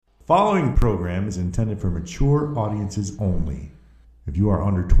following program is intended for mature audiences only. If you are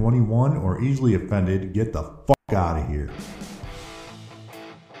under 21 or easily offended, get the fuck out of here.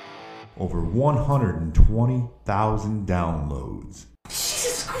 Over 120,000 downloads.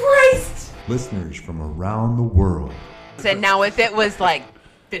 Jesus Christ! Listeners from around the world. And now if it was like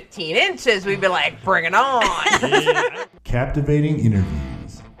 15 inches, we'd be like, bring it on. Yeah. Captivating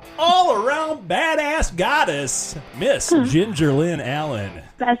interviews. All around badass goddess, Miss Ginger Lynn Allen.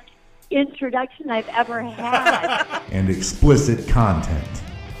 Best introduction I've ever had. And explicit content.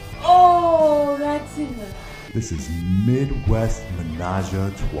 Oh, that's enough. This is Midwest Menage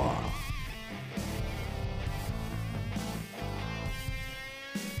a Trois.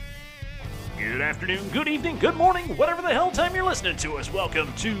 Good afternoon, good evening, good morning, whatever the hell time you're listening to us.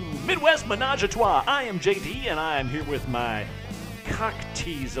 Welcome to Midwest Menage a Trois. I am JD, and I am here with my cock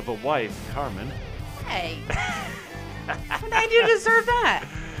tease of a wife, Carmen. Hey. What did I do to deserve that?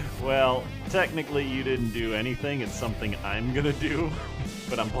 Well, technically you didn't do anything. It's something I'm gonna do,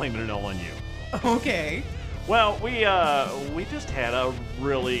 but I'm blaming it all on you. Okay. Well, we just had a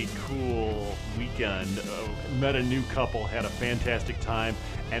really cool weekend. Met a new couple, had a fantastic time,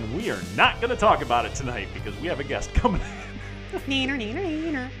 and we are not going to talk about it tonight because we have a guest coming in. Neener, neener,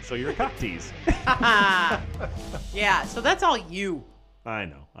 neener. So you're a cock tease. Yeah, so that's all you. I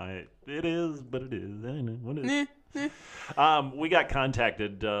know. It is, but it is. I know what it is. We got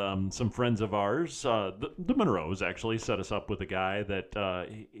contacted. Some friends of ours, the Monroes, actually set us up with a guy that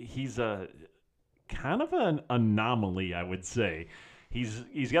he's a kind of an anomaly, I would say.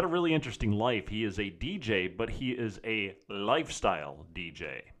 He's got a really interesting life. He is a DJ, but he is a lifestyle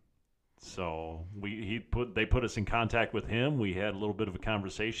DJ. So they put us in contact with him. We had a little bit of a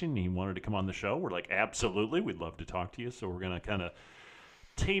conversation. He wanted to come on the show. We're like, absolutely, we'd love to talk to you. So we're gonna kind of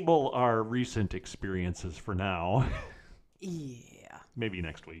table our recent experiences for now. Yeah. Maybe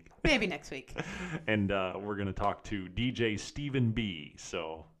next week. And we're gonna talk to DJ Stephen B.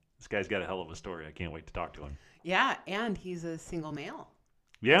 So this guy's got a hell of a story. I can't wait to talk to him. Yeah, and he's a single male.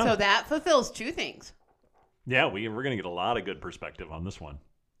 Yeah. So that fulfills two things. Yeah, we're going to get a lot of good perspective on this one.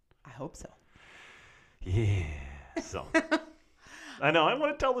 I hope so. Yeah. So, I know, I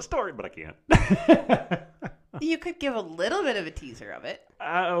want to tell the story, but I can't. You could give a little bit of a teaser of it.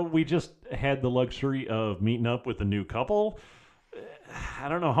 We just had the luxury of meeting up with a new couple. I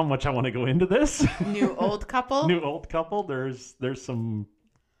don't know how much I want to go into this. New old couple? New old couple. There's some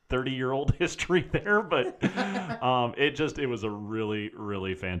 30-year-old history there, but it was a really,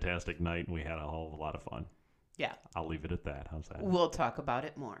 really fantastic night, and we had a whole lot of fun. Yeah. I'll leave it at that. How's that? We'll talk about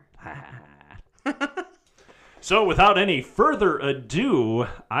it more. So without any further ado,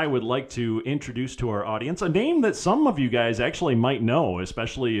 I would like to introduce to our audience a name that some of you guys actually might know,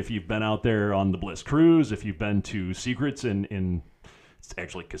 especially if you've been out there on the Bliss Cruise, if you've been to Secrets in it's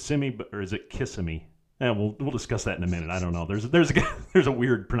actually Kissimmee, or is it Kissimmee? Yeah, we'll discuss that in a minute. I don't know. There's a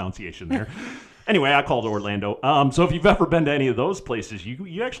weird pronunciation there. Anyway, I called Orlando. So if you've ever been to any of those places,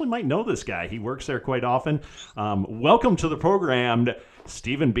 you actually might know this guy. He works there quite often. Welcome to the program,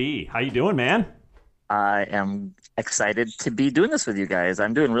 Stephen B. How you doing, man? I am excited to be doing this with you guys.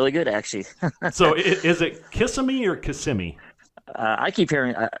 I'm doing really good, actually. So is it Kissimmee or Kissimmee? I keep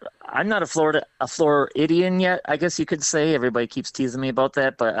hearing. I'm not a Floridian yet, I guess you could say. Everybody keeps teasing me about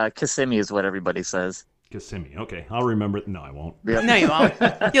that, but Kissimmee is what everybody says. Kissimmee. Okay, I'll remember it. No, I won't. Yep. No, you won't.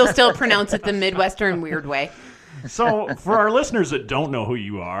 You'll still pronounce it the Midwestern weird way. So for our listeners that don't know who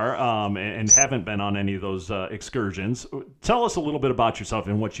you are and haven't been on any of those excursions, tell us a little bit about yourself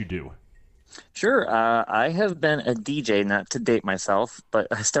and what you do. Sure. I have been a DJ, not to date myself, but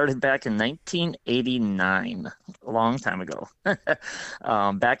I started back in 1989, a long time ago.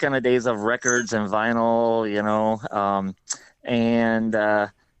 Back in the days of records and vinyl, and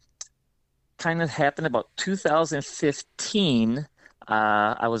kind of happened about 2015.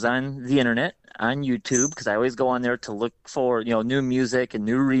 I was on the internet, on YouTube, because I always go on there to look for, new music and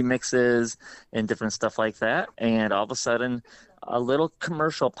new remixes and different stuff like that. And all of a sudden, a little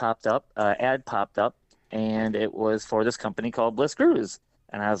commercial popped up, ad popped up, and it was for this company called Bliss Cruise.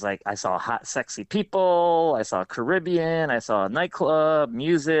 And I was like, I saw hot, sexy people, I saw Caribbean, I saw a nightclub,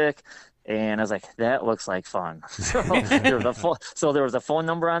 music, and I was like, that looks like fun. So there was a phone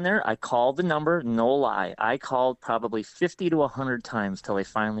number on there. I called the number, no lie. I called probably 50 to 100 times till they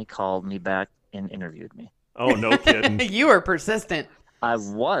finally called me back and interviewed me. Oh, no kidding. You were persistent. I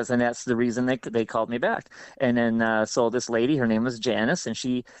was, and that's the reason they called me back. And then so this lady, her name was Janice, and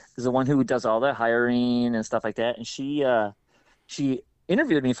she is the one who does all the hiring and stuff like that. And she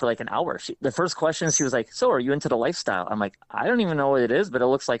interviewed me for like an hour. The first question, she was like, "So are you into the lifestyle?" I'm like, "I don't even know what it is, but it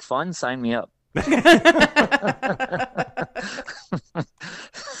looks like fun. Sign me up."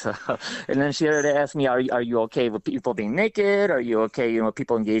 So, and then she started to ask me, are you okay with people being naked? Are you okay,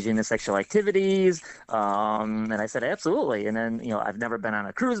 people engaging in sexual activities? And I said, absolutely. And then, I've never been on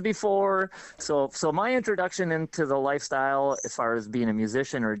a cruise before. So my introduction into the lifestyle, as far as being a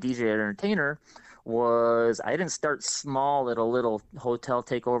musician or a DJ or entertainer, was I didn't start small at a little hotel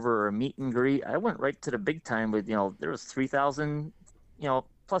takeover or a meet and greet. I went right to the big time with, there was 3,000,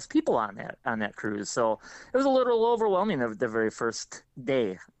 plus people on that cruise. So it was a little overwhelming the very first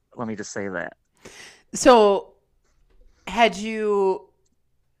day. Let me just say that. So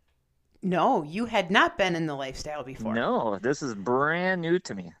no, you had not been in the lifestyle before. No, this is brand new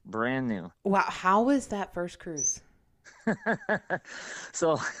to me. Brand new. Wow. How was that first cruise?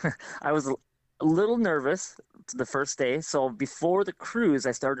 So I was a little nervous the first day. So before the cruise,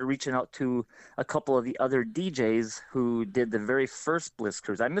 I started reaching out to a couple of the other DJs who did the very first Bliss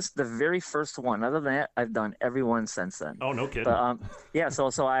cruise. I missed the very first one. Other than that, I've done every one since then. Oh, no kidding. But, yeah. So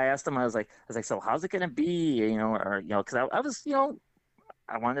I asked them. I was like, so how's it gonna be? Because I was,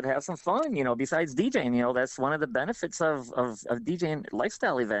 I wanted to have some fun, besides DJing, that's one of the benefits of DJing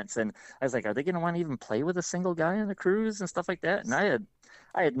lifestyle events. And I was like, are they going to want to even play with a single guy on the cruise and stuff like that? And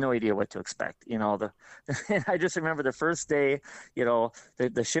I had no idea what to expect. I just remember the first day,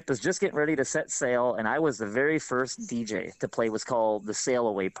 the ship was just getting ready to set sail. And I was the very first DJ to play what's called the Sail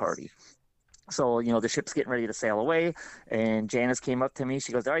Away Party. So, the ship's getting ready to sail away, and Janice came up to me.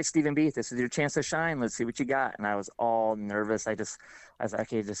 She goes, all right, Stephen B., this is your chance to shine. Let's see what you got. And I was all nervous. I was like,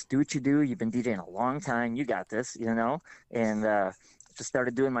 okay, just do what you do. You've been DJing a long time. You got this, and just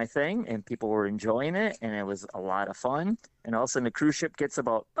started doing my thing, and people were enjoying it, and it was a lot of fun. And all of a sudden the cruise ship gets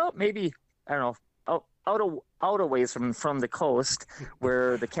about, maybe, I don't know, out a ways from the coast,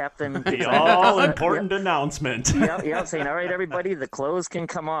 where the captain the all important announcement. Yeah, saying, all right, everybody, the clothes can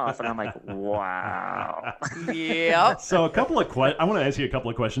come off. And I'm like, wow. Yep. So I want to ask you a couple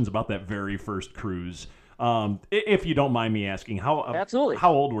of questions about that very first cruise. If you don't mind me asking, absolutely,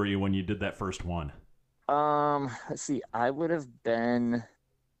 how old were you when you did that first one? Let's see, I would have been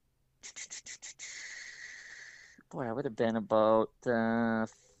about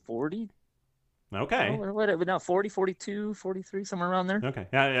 40. Okay. No, 40, 42, 43, somewhere around there. Okay.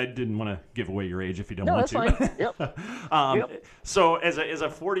 I didn't want to give away your age if you don't no, want that's to. Fine. Yep. Yep. So as a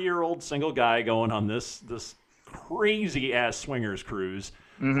 40-year-old single guy going on this crazy ass swingers cruise,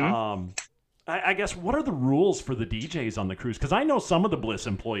 I guess, what are the rules for the DJs on the cruise? Because I know some of the Bliss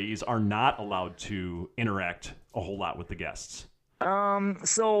employees are not allowed to interact a whole lot with the guests.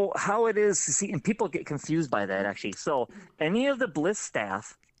 So how it is, see, and people get confused by that, actually. So any of the Bliss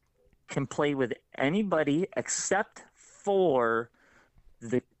staff can play with anybody except for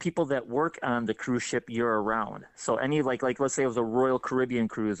the people that work on the cruise ship year-round. So any, like let's say it was a Royal Caribbean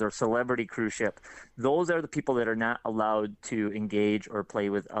cruise or Celebrity cruise ship, those are the people that are not allowed to engage or play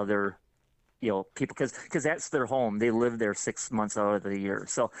with other people, because that's their home. They live there 6 months out of the year.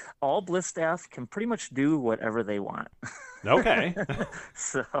 So all Bliss staff can pretty much do whatever they want. Okay.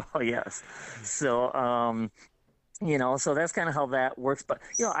 So, yes. So, so that's kind of how that works. But,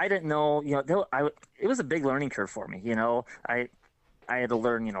 I didn't know, it was a big learning curve for me. I had to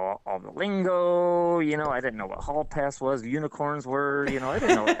learn, all the lingo, I didn't know what hall pass was, unicorns were, I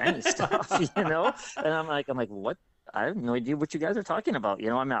didn't know any stuff, and I'm like, what? I have no idea what you guys are talking about.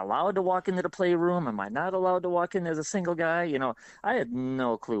 I'm not allowed to walk into the playroom. Am I not allowed to walk in as a single guy? I had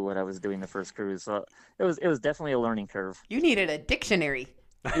no clue what I was doing the first cruise. So it was definitely a learning curve. You needed a dictionary.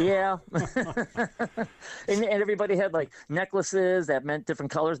 Yeah. and everybody had like necklaces that meant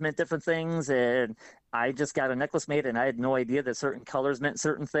different colors, meant different things. And I just got a necklace made, and I had no idea that certain colors meant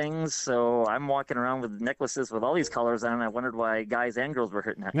certain things. So I'm walking around with necklaces with all these colors on, and I wondered why guys and girls were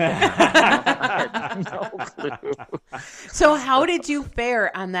hitting that. I had no clue. So how did you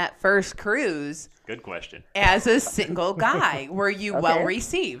fare on that first cruise? Good question. As a single guy, were you well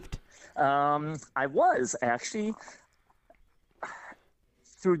received? I was, actually.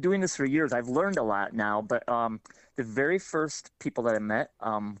 Through doing this for years, I've learned a lot now, but the very first people that I met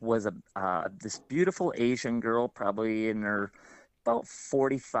was this beautiful Asian girl, probably in her about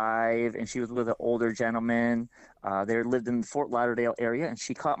 45, and she was with an older gentleman. They lived in the Fort Lauderdale area, and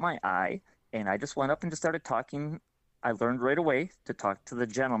she caught my eye, and I just went up and just started talking. I learned right away to talk to the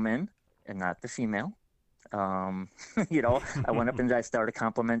gentleman and not the female. I went up and I started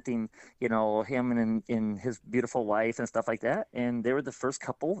complimenting, him and his beautiful wife and stuff like that. And they were the first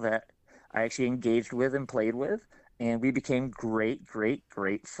couple that I actually engaged with and played with. And we became great, great,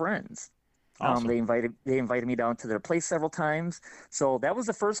 great friends. Awesome. They invited me down to their place several times. So that was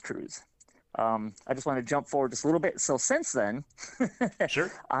the first cruise. I just want to jump forward just a little bit. So since then,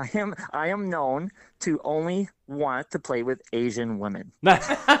 Sure. I am known to only want to play with Asian women.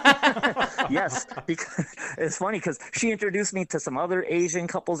 Yes, because it's funny because she introduced me to some other Asian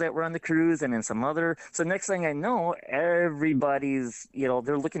couples that were on the cruise, and then some other. So next thing I know, everybody's,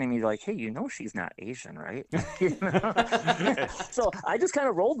 they're looking at me like, "Hey, she's not Asian, right?" So I just kind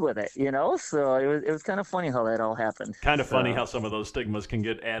of rolled with it, So it was kind of funny how that all happened. Kind of funny how some of those stigmas can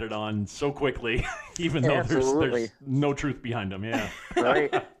get added on so quickly, even though there's no truth behind them. Yeah.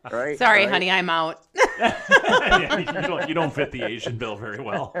 Right. Sorry, honey, I'm out. Yeah, you don't fit the Asian bill very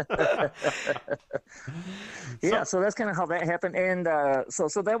well. Yeah, so that's kind of how that happened, and so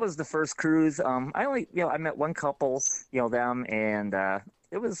that was the first cruise. I met one couple, them, and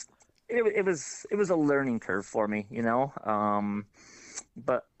it was a learning curve for me,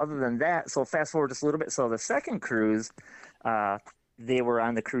 But other than that, so fast forward just a little bit. So the second cruise, they were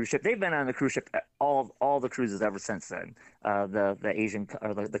on the cruise ship. They've been on the cruise ship all the cruises ever since then. The Asian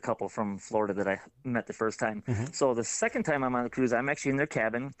or the couple from Florida that I met the first time. Mm-hmm. So the second time I'm on the cruise, I'm actually in their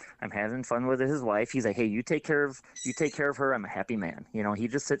cabin. I'm having fun with his wife. He's like, "Hey, you take care of her. I'm a happy man." He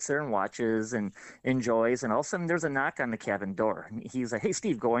just sits there and watches and enjoys. And all of a sudden, there's a knock on the cabin door. And he's like, "Hey,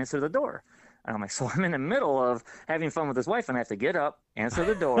 Steve, go answer the door." And I'm like, so I'm in the middle of having fun with his wife, and I have to get up, answer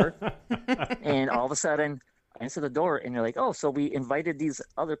the door, and all of a sudden, I answer the door, and they're like, "Oh, so we invited these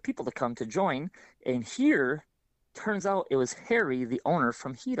other people to come to join." And here, turns out it was Harry, the owner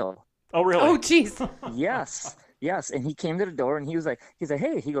from Hito. Oh, really? Oh, jeez. Yes. And he came to the door, and he's like,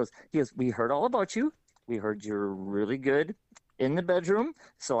 "Hey," he goes, "We heard all about you. We heard you're really good in the bedroom,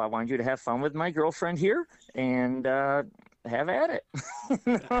 so I wanted you to have fun with my girlfriend here, and have at it."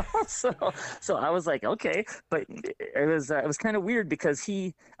 So I was like, okay, but it was kind of weird because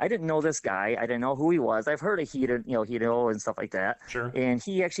I didn't know this guy. I didn't know who he was. I've heard of Hito and stuff like that. Sure. And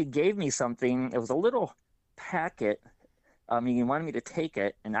he actually gave me something. It was a little packet. He wanted me to take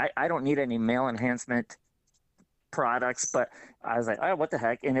it, and I don't need any male enhancement products, but I was like, "Oh, what the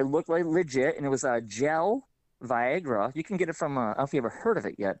heck?" And it looked like legit, and it was a gel Viagra. You can get it from, I don't know if you ever heard of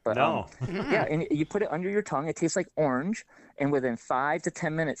it yet, but no. Yeah, and you put it under your tongue. It tastes like orange, and within 5 to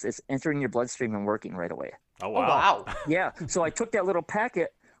 10 minutes, it's entering your bloodstream and working right away. Oh, Oh, wow. wow. Yeah, so I took that little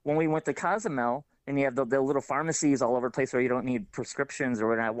packet when we went to Cozumel, and you have the little pharmacies all over the place where you don't need prescriptions. Or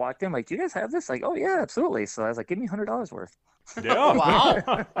when I walked in, like, "Do you guys have this?" Like, "Oh, yeah, absolutely." So I was like, "Give me $100 worth." Yeah.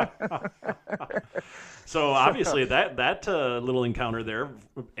 Wow. So obviously that little encounter there,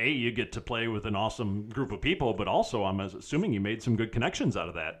 you get to play with an awesome group of people, but also I'm assuming you made some good connections out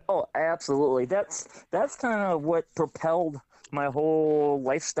of that. Oh, absolutely. That's kind of what propelled my whole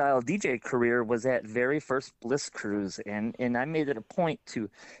lifestyle DJ career, was that very first Bliss cruise, and I made it a point to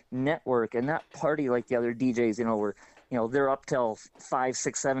network and not party like the other DJs, where they're up till 5,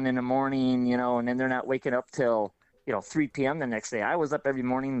 6, 7 in the morning, and then they're not waking up till 3 p.m. the next day. I was up every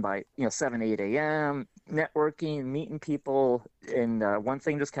morning by 7, 8 a.m. networking, meeting people, and one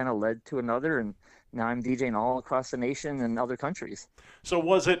thing just kind of led to another, and now I'm DJing all across the nation and other countries. So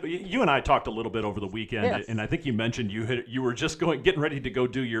was it, you and I talked a little bit over the weekend, Yes. and I think you mentioned you were just getting ready to go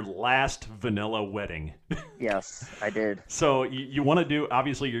do your last vanilla wedding. Yes, I did. So you want to do,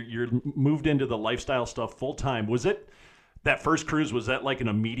 obviously you're moved into the lifestyle stuff full time. Was it, that first cruise, was that like an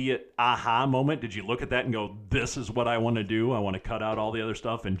immediate aha moment? Did you look at that and go, "This is what I want to do. I want to cut out all the other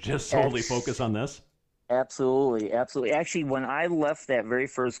stuff and just solely focus on this"? Absolutely. Actually, when I left that very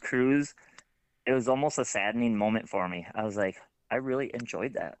first cruise, it was almost a saddening moment for me. I was like, I really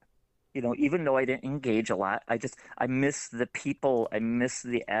enjoyed that. Even though I didn't engage a lot, I missed the people. I missed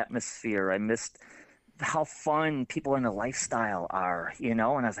the atmosphere. I missed how fun people in the lifestyle are, and I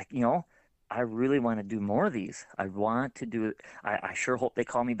was like, I really want to do more of these. I want to do it. I sure hope they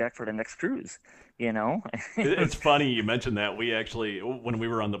call me back for the next cruise, It's funny you mentioned that. We actually, when we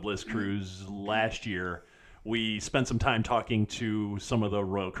were on the Bliss cruise last year, we spent some time talking to some of the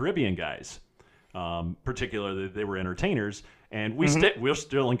Royal Caribbean guys. Particularly, they were entertainers, and we're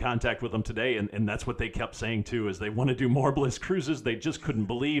still in contact with them today, and that's what they kept saying too, is they want to do more Bliss cruises. They just couldn't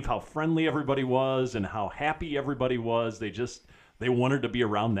believe how friendly everybody was and how happy everybody was. They wanted to be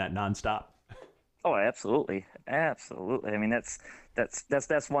around that nonstop. Oh, absolutely. I mean, that's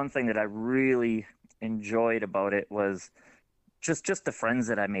one thing that I really enjoyed about it, was just the friends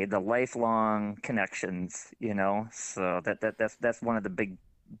that I made, the lifelong connections, So that's one of the big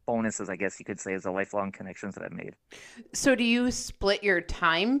bonuses, I guess you could say, is the lifelong connections that I've made. So do you split your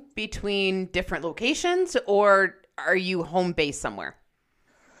time between different locations, or are you home based somewhere?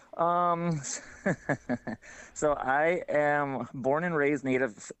 So I am born and raised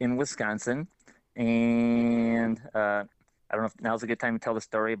native in Wisconsin, and I don't know if now's a good time to tell the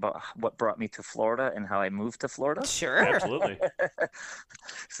story about what brought me to Florida and how I moved to Florida. Sure. Absolutely.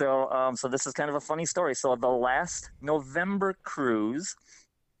 So this is kind of a funny story. So the last November cruise,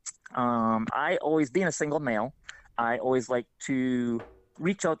 I always, being a single male, I always like to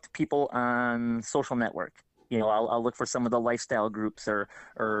reach out to people on social network. You know, I'll look for some of the lifestyle groups or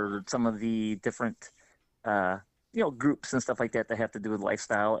some of the different, groups and stuff like that have to do with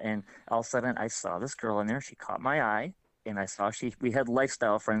lifestyle. And all of a sudden I saw this girl in there. She caught my eye. And I saw we had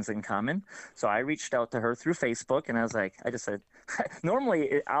lifestyle friends in common. So I reached out to her through Facebook, and I just said,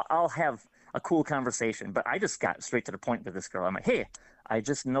 normally I'll have a cool conversation, but I just got straight to the point with this girl. I'm like, hey, I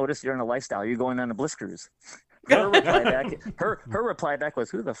just noticed you're in a lifestyle. You're going on a Bliss cruise. Her reply back was,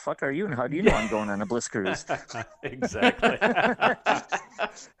 who the fuck are you, and how do you know I'm going on a Bliss cruise? Exactly.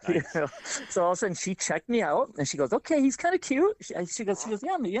 You know? So all of a sudden she checked me out, and she goes, okay, he's kind of cute. She goes,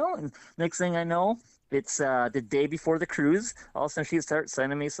 yeah, and next thing I know, it's the day before the cruise. All of a sudden, she starts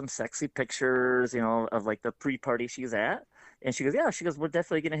sending me some sexy pictures, of like the pre-party she's at. And she goes, yeah, we're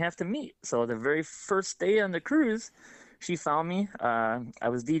definitely going to have to meet. So the very first day on the cruise, she found me. I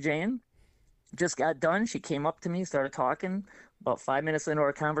was DJing, just got done. She came up to me, started talking. About 5 minutes into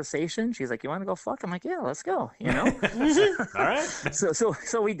our conversation, she's like, you want to go fuck? I'm like, yeah, let's go, All right.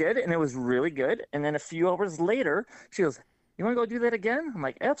 So we did, and it was really good. And then a few hours later, she goes, you want to go do that again? I'm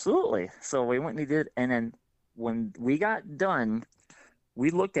like, absolutely. So we went and we did. And then when we got done, we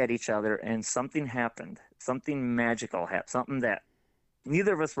looked at each other and something happened. Something magical happened. Something that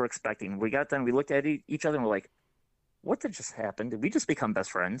neither of us were expecting. We got done. We looked at each other and we're like, what did just happen? Did we just become best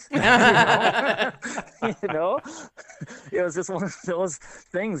friends? It was just one of those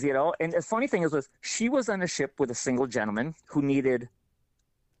things, And the funny thing was she was on a ship with a single gentleman who needed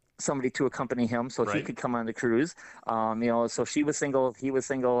somebody to accompany him so he could come on the cruise. So she was single, he was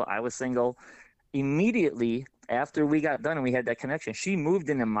single, I was single. Immediately after we got done and we had that connection, she moved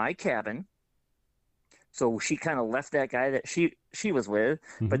into my cabin. So she kind of left that guy that she was with,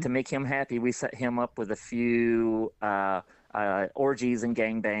 but to make him happy, we set him up with a few orgies and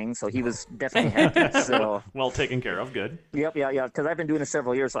gangbangs. So he was definitely happy. So well taken care of. Good. Yep. Yeah. Because I've been doing it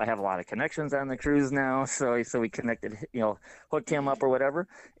several years, so I have a lot of connections on the cruise now. So we connected, hooked him up or whatever.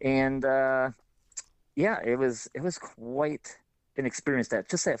 And it was quite an experience. That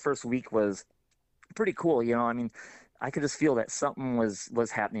first week was pretty cool. I could just feel that something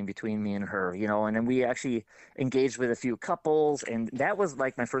was happening between me and her, and then we actually engaged with a few couples, and that was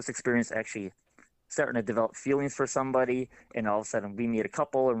like my first experience actually starting to develop feelings for somebody. And all of a sudden we meet a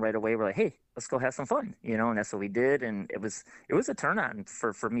couple, and right away we're like, hey, let's go have some fun, and that's what we did. And it was a turn on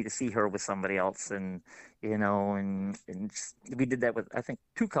for me to see her with somebody else, and just, we did that with, I think,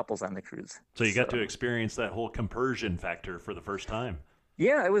 2 couples on the cruise. So you got to experience that whole compersion factor for the first time.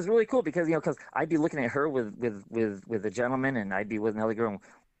 Yeah, it was really cool because I'd be looking at her with a gentleman, and I'd be with another girl.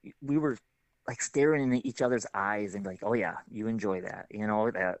 And we were like staring into each other's eyes and like, oh yeah, you enjoy that, it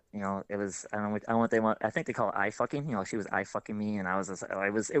was, I don't know what they want. I think they call it eye fucking. She was eye fucking me, and I was just,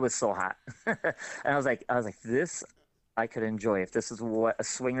 it was so hot. And I was like, this I could enjoy. If this is what a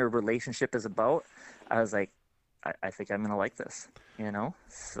swinger relationship is about, I was like, I think I'm gonna like this,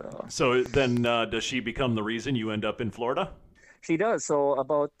 So then, does she become the reason you end up in Florida? She does. So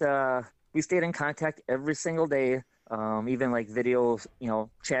we stayed in contact every single day, even like videos,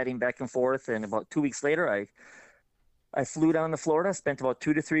 chatting back and forth. And about 2 weeks later, I flew down to Florida, spent about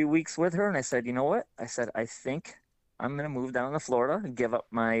 2 to 3 weeks with her. And I said, you know what? I think I'm going to move down to Florida and give up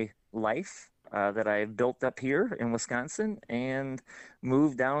my life that I built up here in Wisconsin and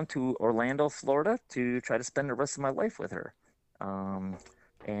move down to Orlando, Florida to try to spend the rest of my life with her.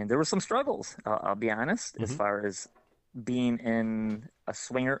 And there were some struggles, I'll be honest, as far as being in a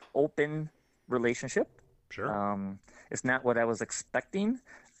swinger open relationship. Sure. It's not what I was expecting.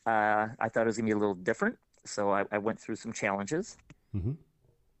 I thought it was going to be a little different. So I went through some challenges. Mm-hmm.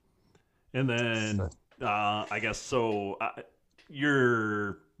 And then I guess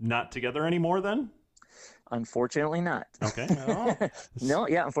you're not together anymore then? Unfortunately not. Okay. No,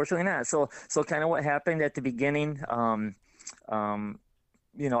 yeah, unfortunately not. So kind of what happened at the beginning,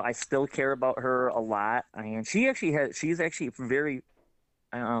 I still care about her a lot. And she's actually very,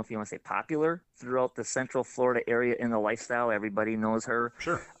 I don't know if you want to say popular throughout the Central Florida area in the lifestyle. Everybody knows her.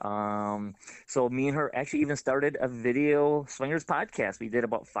 Sure. So me and her actually even started a video swingers podcast. We did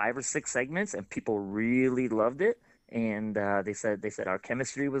about 5 or 6 segments, and people really loved it. And they said our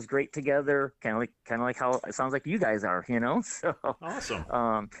chemistry was great together, kind of like how it sounds like you guys are, So awesome.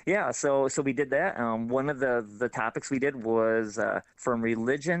 So we did that. One of the topics we did was from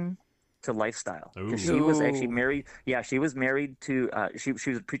religion to lifestyle. Ooh. 'Cause she was actually Ooh. married. Yeah, she was married to. She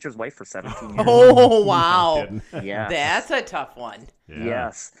was a preacher's wife for 17 years. Oh, wow. kidding. Yeah. That's a tough one. Yeah.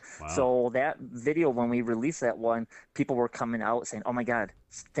 Yes. Wow. So that video, when we released that one, people were coming out saying, "Oh my God,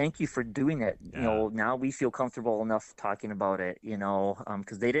 thank you for doing it." Yeah. You know, now we feel comfortable enough talking about it. You know,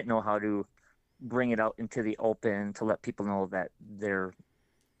 because they didn't know how to bring it out into the open to let people know that they're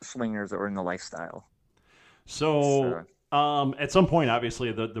swingers or in the lifestyle. So, at some point,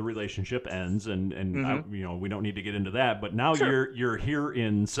 obviously, the relationship ends, and Mm-hmm. you know, we don't need to get into that. But now Sure. you're here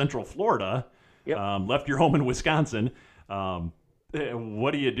in Central Florida. Yep. Left your home in Wisconsin.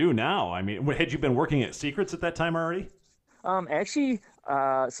 What do you do now? I mean, had you been working at Secrets at that time already? Actually,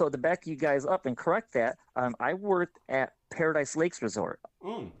 so to back you guys up and correct that, I worked at Paradise Lakes Resort.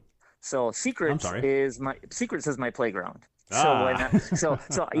 So Secrets sorry. is my playground. Ah. So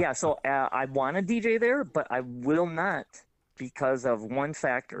I want to DJ there, but I will not because of one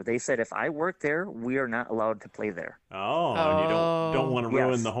factor. They said if I work there, we are not allowed to play there. Oh, and you don't want to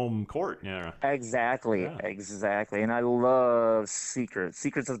ruin Yes. the home court. Yeah. Exactly, Yeah. exactly. And I love Secrets.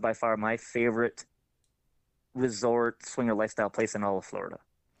 Secrets is by far my favorite resort swinger lifestyle place in all of Florida.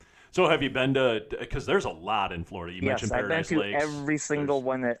 So have you been to? Because there's a lot in Florida. You Yes, mentioned I've been Paradise to Lakes. every single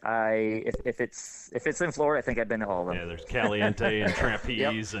one that if it's in Florida, I think I've been to all of them. Yeah, there's Caliente and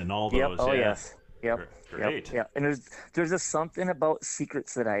Trapeze and all those. Yep. Oh yeah. yes. Yep. Great. Yep. And there's just something about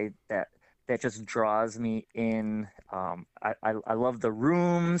Secrets that just draws me in. I love the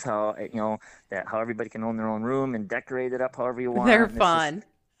rooms, how how everybody can own their own room and decorate it up however you want. They're And it's just- fun.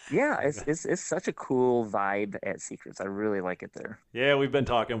 yeah, it's such a cool vibe at Secrets. I really like it there. Yeah, we've been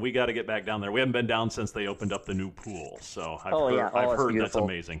talking. We got to get back down there. We haven't been down since they opened up the new pool. So I've Oh, heard, yeah. Oh, I've it's heard that's beautiful.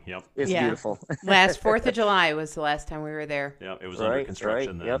 amazing. Yep. It's Yeah. beautiful. Last 4th of July was the last time we were there. Yeah, it was under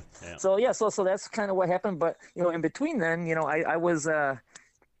construction then. Yep. Yeah. So that's kind of what happened. But in between then, I was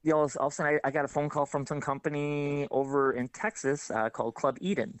all of a sudden I got a phone call from some company over in Texas called Club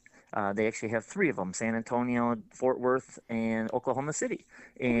Eden. They actually have 3 of them: San Antonio, Fort Worth, and Oklahoma City.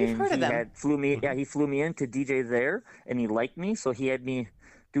 And heard of them. he flew me in to DJ there, and he liked me, so he had me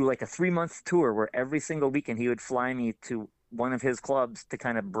do like a 3-month tour where every single weekend he would fly me to one of his clubs to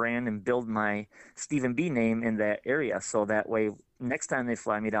kind of brand and build my Stephen B name in that area. So that way, next time they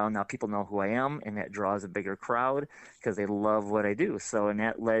fly me down, now people know who I am, and that draws a bigger crowd because they love what I do. So, and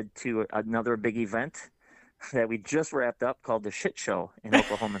that led to another big event that we just wrapped up called the Shit Show in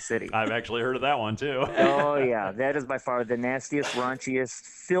Oklahoma City. I've actually heard of that one too. Oh yeah, that is by far the nastiest, raunchiest,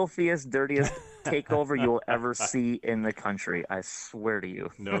 filthiest, dirtiest takeover you'll ever see in the country. I swear to you.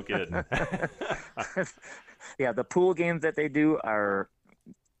 No kidding. Yeah, the pool games that they do are,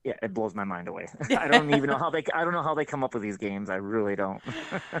 yeah, it blows my mind away. I don't even know how they come up with these games. I really don't.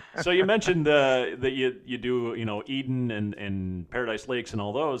 So you mentioned that you do Eden and Paradise Lakes and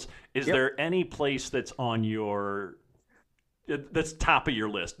all those. Is Yep. there any place that's on that's top of your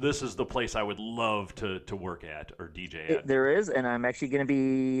list? This is the place I would love to work at or DJ at. There is, and I'm actually going to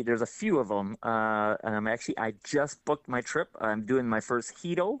be. There's a few of them, and I just booked my trip. I'm doing my first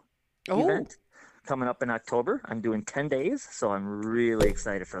Hito event coming up in October. I'm doing 10 days, so I'm really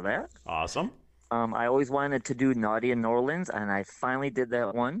excited for that. Awesome. I always wanted to do Naughty in New Orleans, and I finally did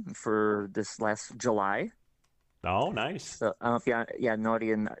that one for this last July. Oh, nice. So,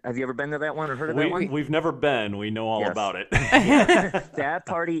 Naughty and have you ever been to that one or heard of that one? We've never been. We know all Yes. about it. That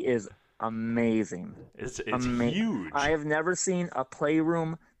party is amazing. It's Ama- huge. I have never seen a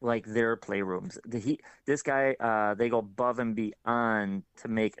playroom like their playrooms. This guy, they go above and beyond to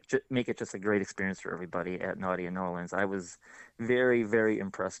make it just a great experience for everybody at Naughty in New Orleans. I was very, very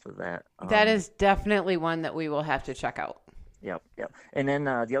impressed with that. That is definitely one that we will have to check out. Yep. And then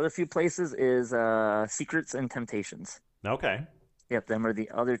the other few places is Secrets and Temptations. Okay. Yep, them are the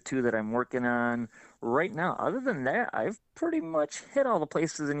other 2 that I'm working on right now. Other than that, I've pretty much hit all the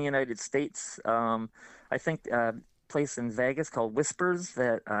places in the United States. I think a place in Vegas called Whispers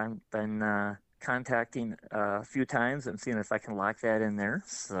that I've been contacting a few times and seeing if I can lock that in there.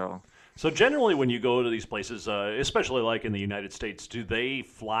 So generally, when you go to these places, especially like in the United States, do they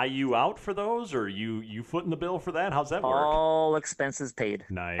fly you out for those, or you foot in the bill for that? How's that work? All expenses paid.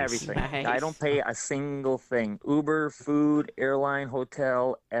 Nice. Everything. Nice. I don't pay a single thing. Uber, food, airline,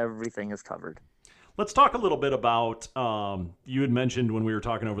 hotel, everything is covered. Let's talk a little bit about, you had mentioned when we were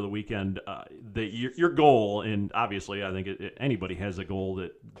talking over the weekend that your goal, and obviously I think anybody has a goal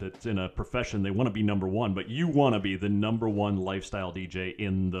that's in a profession, they want to be number one, but you want to be the number one lifestyle DJ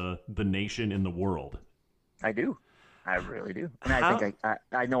in the nation, in the world. I do. I really do, and How- I think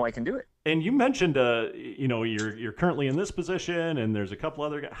I know I can do it. And you mentioned, you're currently in this position, and there's a couple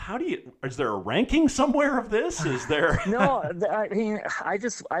other guys. Is there a ranking somewhere of this? Is there? No, I mean,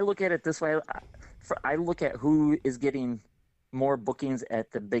 I look at it this way. I look at who is getting more bookings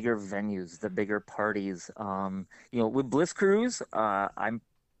at the bigger venues, the bigger parties. With Bliss Cruise, I'd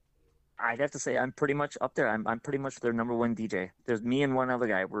have to say I'm pretty much up there. I'm pretty much their number one DJ. There's me and one other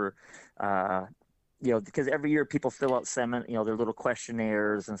guy. We're, because every year people fill out their little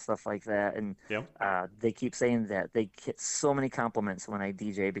questionnaires and stuff like that, and Yep. they keep saying that they get so many compliments when I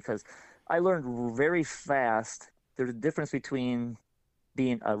DJ because I learned very fast there's a difference between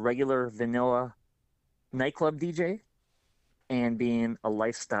being a regular vanilla nightclub DJ and being a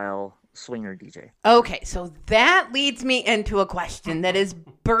lifestyle swinger DJ. Okay, so that leads me into a question that is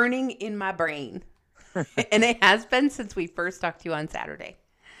burning in my brain. And it has been since we first talked to you on Saturday.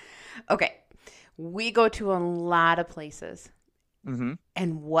 Okay, we go to a lot of places. Mm-hmm.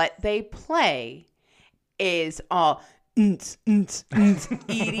 And what they play is all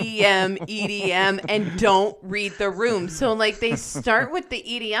EDM, and don't read the room. So, like, they start with the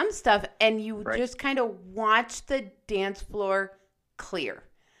EDM stuff, and you Right. just kind of watch the dance floor clear.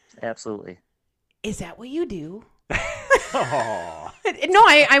 Absolutely. Is that what you do? Oh. No,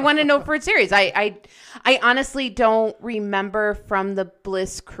 I want to know for serious. I honestly don't remember from the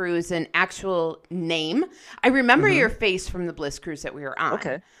Bliss Cruise an actual name. I remember your face from the Bliss Cruise that we were on.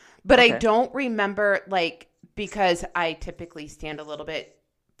 Okay. But I Okay. don't remember, because I typically stand a little bit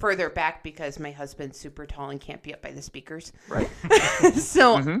further back because my husband's super tall and can't be up by the speakers. Right.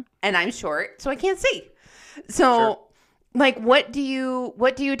 So, Mhm. and I'm short, so I can't see. So, what do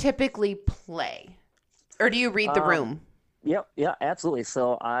you typically play? Or do you read the room? Yep. Yeah, absolutely.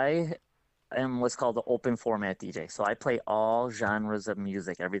 So I am what's called the open format DJ. So I play all genres of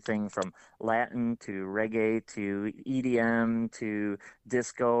music, everything from Latin to reggae to EDM to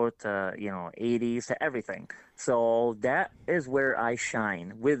disco to, 80s to everything. So that is where I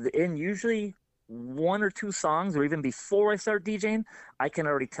shine. Within usually one or two songs, or even before I start DJing, I can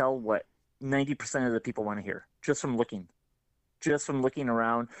already tell what 90% of the people want to hear just from looking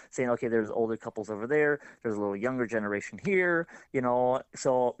around, saying, okay, there's older couples over there, there's a little younger generation here,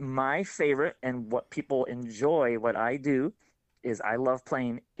 So my favorite and what people enjoy, what I do, is I love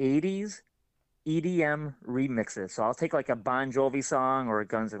playing 80s EDM remixes. So I'll take like a Bon Jovi song or a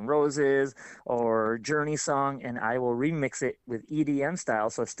Guns N' Roses or Journey song, and I will remix it with EDM style.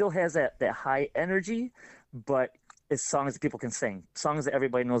 So it still has that high energy, but it's songs that people can sing, songs that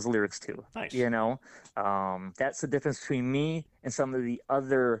everybody knows the lyrics to. Nice. That's the difference between me and some of the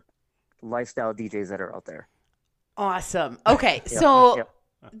other lifestyle DJs that are out there. Awesome. Okay, Yep, so yep.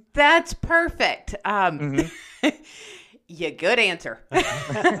 that's perfect. Yeah, good answer.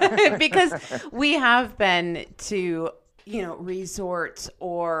 Because we have been to, resorts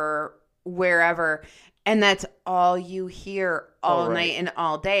or wherever, and that's all you hear all right. night and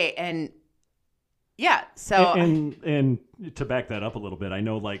all day. And yeah, so And to back that up a little bit, I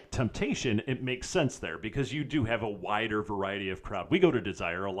know like Temptation, it makes sense there because you do have a wider variety of crowd. We go to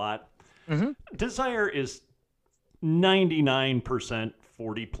Desire a lot. Mm-hmm. Desire is 99%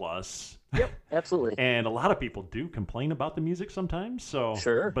 40 plus. Yep, absolutely. And a lot of people do complain about the music sometimes. So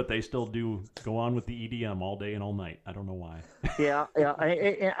Sure. But they still do go on with the EDM all day and all night. I don't know why. Yeah.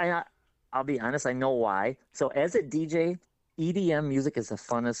 I'll be honest, I know why. So as a DJ, EDM music is the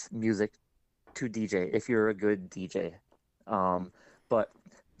funnest music to DJ if you're a good DJ. But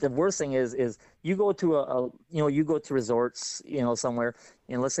the worst thing is you go to you go to resorts, somewhere,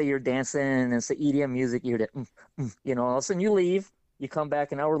 and let's say you're dancing and it's the EDM music, you hear that, all of a sudden you leave, you come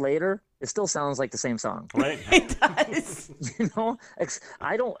back an hour later, it still sounds like the same song. Right? it does.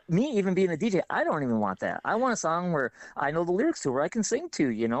 Even being a DJ, I don't even want that. I want a song where I know the lyrics to, where I can sing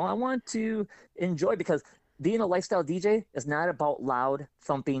to, I want to enjoy, because being a lifestyle DJ is not about loud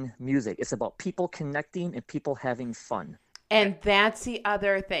thumping music. It's about people connecting and people having fun. And that's the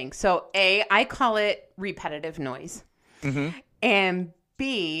other thing. So A, I call it repetitive noise. Mm-hmm. And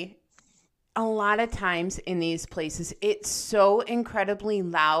B, a lot of times in these places, it's so incredibly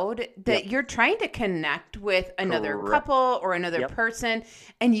loud that you're trying to connect with another Correct. couple or another Yep. person,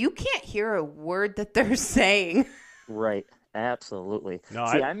 and you can't hear a word that they're saying. Right. Absolutely. No,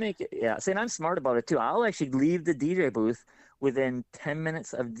 See, I make it. Yeah. See, and I'm smart about it too. I'll actually leave the DJ booth within 10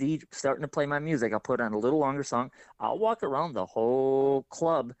 minutes of starting to play my music. I'll put on a little longer song. I'll walk around the whole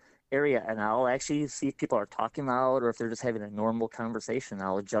club area, and I'll actually see if people are talking loud or if they're just having a normal conversation.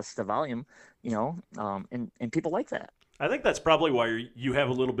 I'll adjust the volume, and people like that. I think that's probably why you have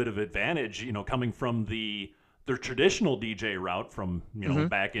a little bit of advantage, coming from the their traditional DJ route from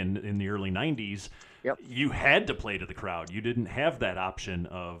back in the early 90s, Yep. you had to play to the crowd. You didn't have that option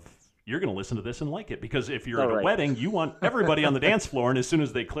of you're going to listen to this and like it, because if you're at a wedding, you want everybody on the dance floor, and as soon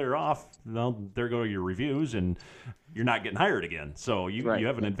as they clear off, well, there go your reviews, and you're not getting hired again. So you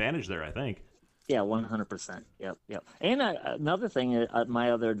have an advantage there, I think. Yeah, 100%. Yep. And another thing,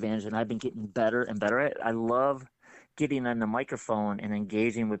 my other advantage, and I've been getting better and better at, I love getting on the microphone and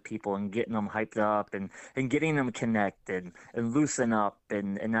engaging with people and getting them hyped up and getting them connected and loosen up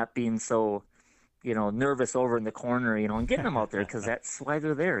and not being so, nervous over in the corner, and getting them out there, because that's why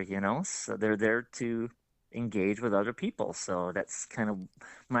they're there, so they're there to engage with other people. So that's kind of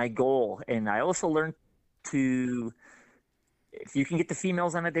my goal. And I also learned to, if you can get the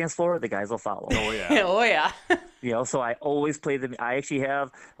females on the dance floor, the guys will follow. Oh, yeah. Oh, yeah. So I always play them. I actually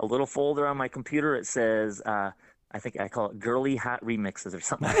have a little folder on my computer. It says, I think I call it girly hot remixes or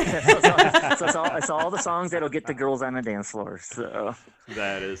something like that. So it's all the songs that'll get the girls on the dance floor. So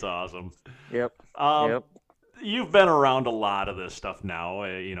that is awesome. Yep. Yep. You've been around a lot of this stuff now,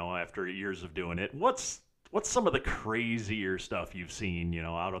 after years of doing it. What's some of the crazier stuff you've seen,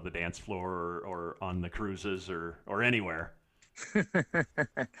 out on the dance floor or on the cruises or anywhere?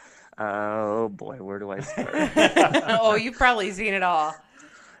 Oh boy, where do I start? Oh, you've probably seen it all.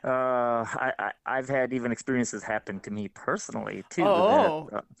 I've had even experiences happen to me personally too. Oh.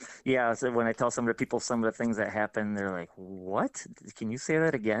 So when I tell some of the things that happen, they're like, "What? Can you say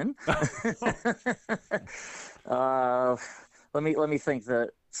that again?" Let me think.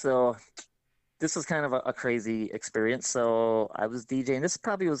 So this was kind of a crazy experience. So I was DJing. This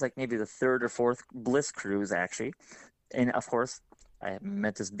probably was like maybe the third or fourth Bliss cruise actually, and of course I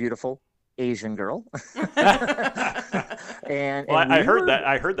met this beautiful Asian girl. I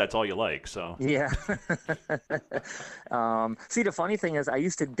heard that's all you like. So yeah. See, the funny thing is, I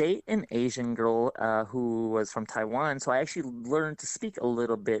used to date an Asian girl who was from Taiwan, so I actually learned to speak a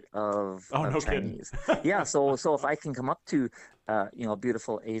little bit of Chinese. Yeah, so if I can come up to a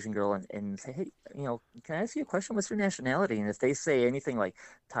beautiful Asian girl and say, hey, can I ask you a question? What's your nationality? And if they say anything like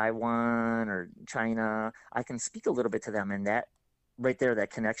Taiwan or China, I can speak a little bit to them, and that right there, that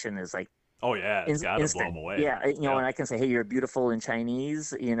connection is like, oh yeah, it's got to blow them away. Yeah, and I can say, "Hey, you're beautiful" in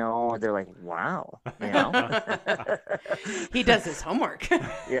Chinese. They're like, "Wow," He does his homework.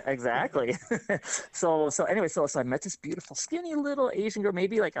 Yeah, exactly. So anyway, so I met this beautiful, skinny little Asian girl,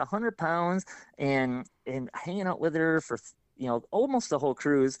 maybe like 100 pounds, and hanging out with her for almost the whole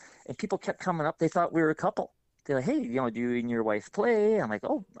cruise. And people kept coming up. They thought we were a couple. They're like, hey, do you and your wife play? I'm like,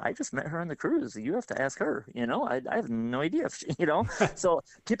 oh, I just met her on the cruise. You have to ask her. I have no idea if she, So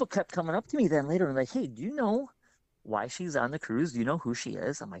people kept coming up to me then later and like, hey, do you know why she's on the cruise? Do you know who she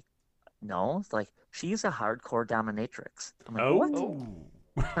is? I'm like, no. It's like, she's a hardcore dominatrix. I'm like, what?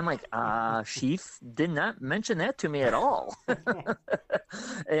 I'm like, she did not mention that to me at all.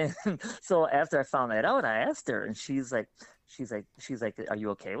 And so after I found that out, I asked her, and she's like, are you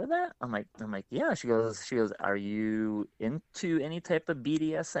okay with that? I'm like, yeah. She goes, are you into any type of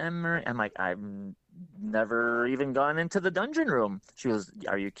BDSM? Or I'm like, I've never even gone into the dungeon room. She goes,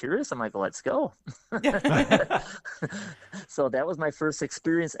 are you curious? I'm like, let's go. So that was my first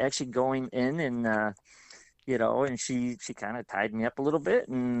experience actually going in, and and she kind of tied me up a little bit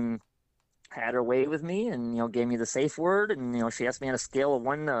and had her way with me, and gave me the safe word, and she asked me on a scale of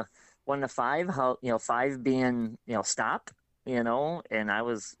 1 to 5, how 5 being stop. And I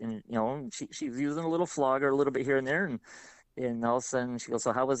was, she was using a little flogger a little bit here and there, and all of a sudden she goes,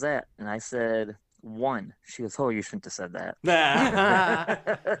 so how was that? And I said 1. She goes, oh, you shouldn't have said that.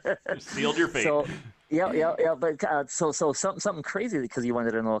 You sealed your fate. So, yeah. But so something crazy, because you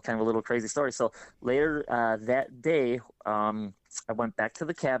wanted to know kind of a little crazy story. So later that day, I went back to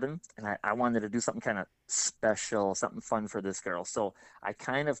the cabin, and I wanted to do something kind of special, something fun for this girl. So I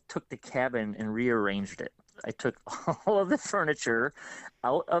kind of took the cabin and rearranged it. I took all of the furniture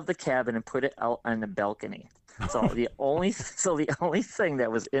out of the cabin and put it out on the balcony. So the only thing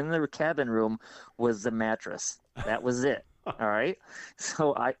that was in the cabin room was the mattress. That was it. All right.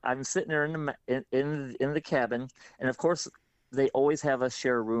 So I'm sitting there in the cabin, and of course they always have us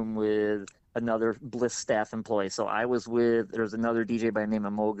share a room with another Bliss staff employee. So there's another DJ by the name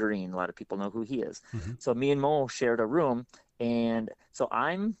of Mo Green. A lot of people know who he is. Mm-hmm. So me and Mo shared a room, and so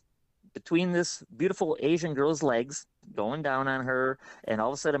I'm between this beautiful Asian girl's legs, going down on her, and all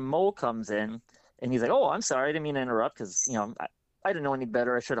of a sudden Mo comes in, and he's like, oh, I'm sorry, I didn't mean to interrupt, because I didn't know any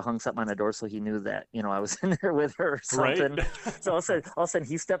better. I should have hung something on the door so he knew that I was in there with her or something. Right. So all of a sudden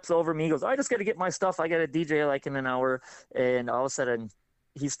he steps over me. He goes, I just got to get my stuff. I got a DJ like in an hour. And all of a sudden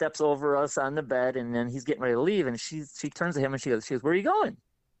he steps over us on the bed, and then he's getting ready to leave. And she turns to him and she goes, where are you going?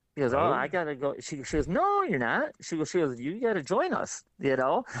 He goes, oh, Oh. I gotta go. She goes, no, you're not. She goes, you gotta join us, you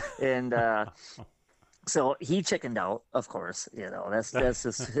know? And so he chickened out, of course, you know, that's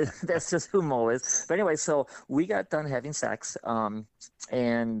just that's just who Mo is. But anyway, so we got done having sex,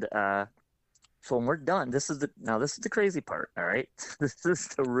 and so when we're done, this is the crazy part, all right? This is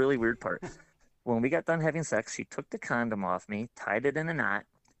the really weird part. When we got done having sex, she took the condom off me, tied it in a knot,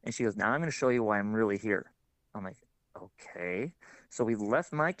 and she goes, now I'm going to show you why I'm really here. I'm like, okay. So we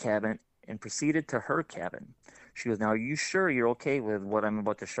left my cabin and proceeded to her cabin. She goes, now, are you sure you're okay with what I'm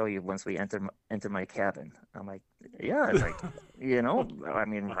about to show you once we enter my cabin? I'm like, yeah. It's like, you know, I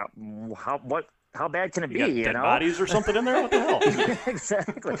mean, how bad can it You be, got you dead know? bodies or something in there? What the hell?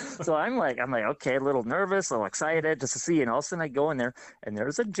 Exactly. So I'm like, okay, a little nervous, a little excited just to see. And all of a sudden I go in there and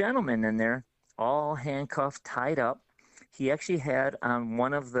there's a gentleman in there, all handcuffed, tied up. He actually had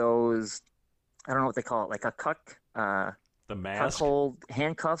one of those, I don't know what they call it, like a The mask? cuckold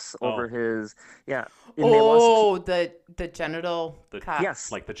handcuffs over his, yeah. And Oh, the genital The- cuff. yes,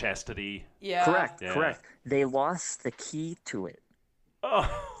 Like the chastity. Yeah. correct, Yeah. correct. They lost the key to it. Oh.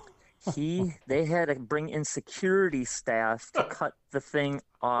 They had to bring in security staff to cut the thing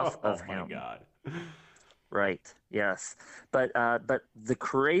off Oh, of my him. God. Right. Yes. But the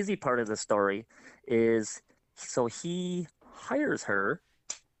crazy part of the story is, so he hires her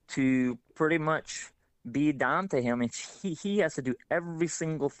to pretty much be dom to him, and he has to do every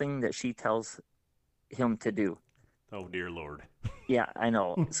single thing that she tells him to do. Oh, dear Lord. Yeah, I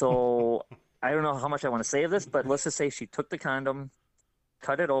know. So I don't know how much I want to say of this, but let's just say she took the condom,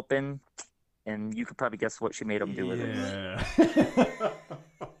 cut it open, and you could probably guess what she made him do with it. Yeah.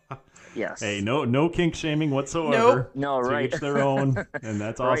 Yes. Hey, no kink shaming whatsoever. No, To right. each their own, and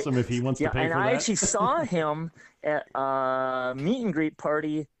that's Right. awesome if he wants Yeah, to pay and for I that. actually saw him at a meet and greet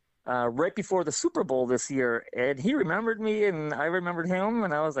party right before the Super Bowl this year, and he remembered me, and I remembered him,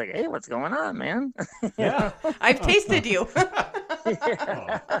 and I was like, "Hey, what's going on, man?" Yeah. I've tasted you.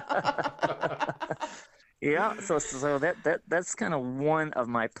 Yeah, so that's kind of one of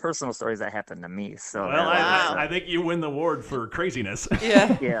my personal stories that happened to me. So Well, that was, I think you win the award for craziness.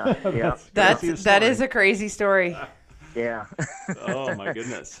 Yeah. yeah, That is a crazy story. yeah. Oh my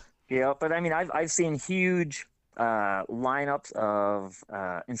goodness. Yeah, but I mean, I've seen huge lineups of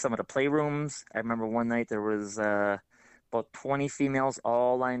in some of the playrooms. I remember one night there was about 20 females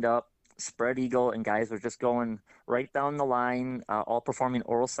all lined up, spread eagle, and guys were just going right down the line, all performing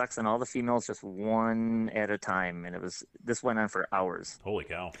oral sex, and all the females just one at a time, and this went on for hours. Holy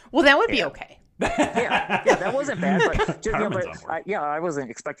cow. Well, that would be okay. Yeah, that wasn't bad, but just, Carmen's on board. I wasn't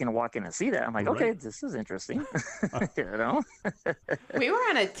expecting to walk in and see that. I'm like, Right. okay, this is interesting, you know. We were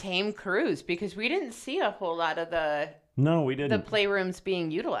on a tame cruise because we didn't see a whole lot of the No, we didn't. playrooms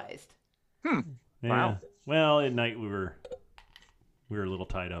being utilized. Yeah. Wow. Well, at night we were a little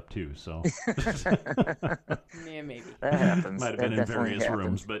tied up too, so Yeah, maybe. That happens. might have That been in definitely various happens.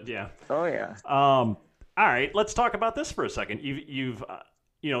 rooms, but yeah. Oh yeah. All right, let's talk about this for a second. You've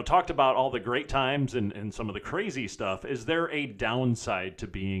talked about all the great times and some of the crazy stuff. Is there a downside to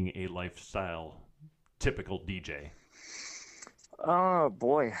being a lifestyle typical DJ? Oh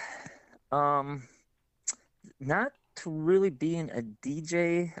boy. Not to really being a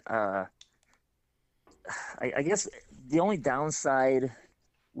DJ. I guess the only downside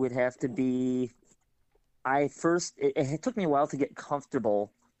would have to be it took me a while to get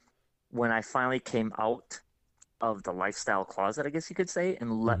comfortable when I finally came out of the lifestyle closet, I guess you could say,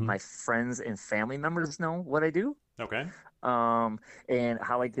 and let my friends and family members know what I do. Okay. And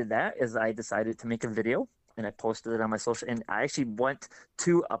how I did that is I decided to make a video and I posted it on my social. And I actually went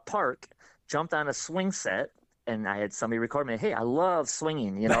to a park, jumped on a swing set, and I had somebody record me. Hey, I love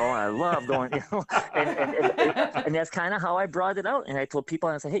swinging. I love going. And that's kind of how I brought it out. And I told people,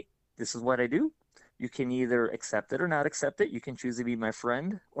 and I said, hey, this is what I do. You can either accept it or not accept it. You can choose to be my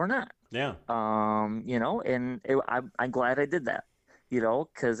friend or not. Yeah. I'm glad I did that,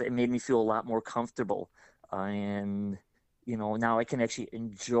 because it made me feel a lot more comfortable. And now I can actually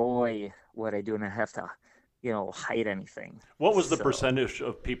enjoy what I do, and I have to, hide anything. What was the So- percentage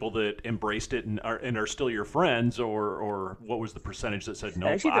of people that embraced it and are still your friends, or what was the percentage that said, no,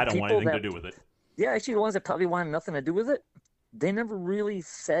 Actually, the I don't want people anything to that- do with it? Yeah, actually, the ones that probably wanted nothing to do with it, they never really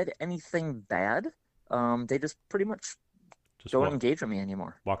said anything bad. They just pretty much Just don't engage with me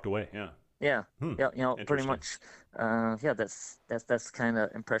anymore. walked away. Yeah. Yeah, yeah, pretty Interesting. much. That's kind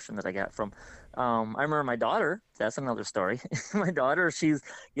of impression that I got from. I remember my daughter. That's another story. My daughter, she's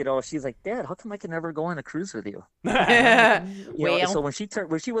like, Dad, how come I can never go on a cruise with you? So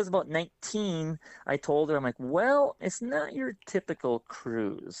when she was about 19, I told her, I'm like, well, it's not your typical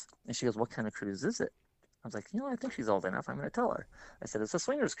cruise. And she goes, what kind of cruise is it? I was like, I think she's old enough. I'm going to tell her. I said, it's a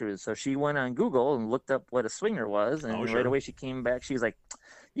swingers cruise. So she went on Google and looked up what a swinger was. And sure. right away she came back. She was like,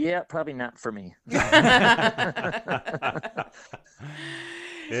 yeah, probably not for me.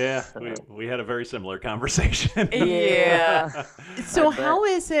 Yeah, we had a very similar conversation. Yeah. So I bet. how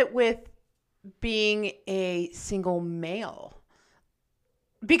is it with being a single male?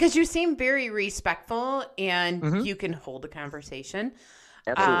 Because you seem very respectful and you can hold a conversation.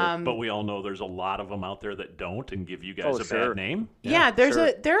 Absolutely. But we all know there's a lot of them out there that don't and give you guys a sure. bad name. Yeah, there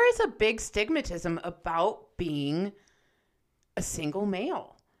is a big stigmatism about being a single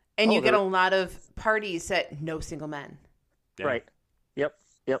male. And you get a lot of parties that no single men. Yeah. Right.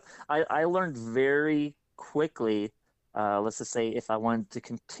 Yep. I learned very quickly, let's just say if I wanted to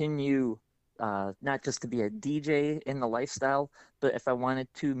continue not just to be a DJ in the lifestyle, but if I wanted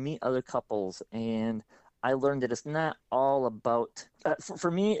to meet other couples. And I learned that it's not all about,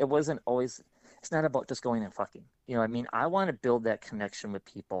 for me, it's not about just going and fucking. I mean, I want to build that connection with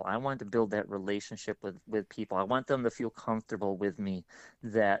people. I want to build that relationship with people. I want them to feel comfortable with me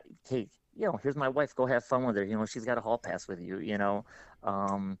that, hey, here's my wife, go have fun with her. She's got a hall pass with you,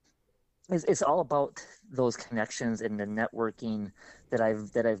 It's all about those connections and the networking that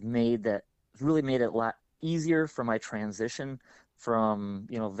I've made that really made it a lot easier for my transition from,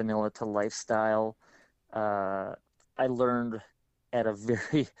 vanilla to lifestyle. I learned at a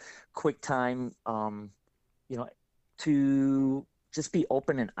very quick time, to just be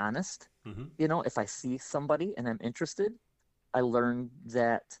open and honest. If I see somebody and I'm interested, I learned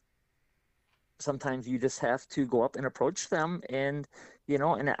that sometimes you just have to go up and approach them and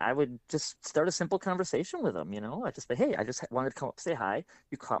I would just start a simple conversation with them. I just say, hey, I just wanted to come up and say hi.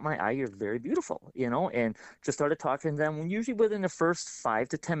 You caught my eye. You're very beautiful, and just started talking to them. Usually within the first 5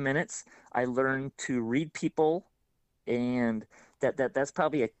 to 10 minutes, I learned to read people, and that's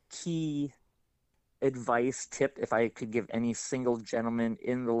probably a key advice tip if I could give any single gentleman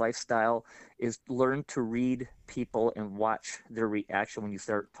in the lifestyle is learn to read people and watch their reaction when you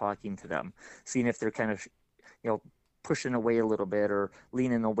start talking to them, seeing if they're kind of pushing away a little bit or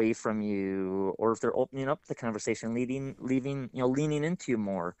leaning away from you, or if they're opening up the conversation, leaning into you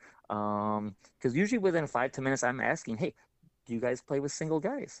more, because usually within 5 to 10 minutes I'm asking, hey, do you guys play with single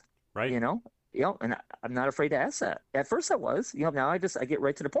guys? Right. And I'm not afraid to ask that. At first I was, now I get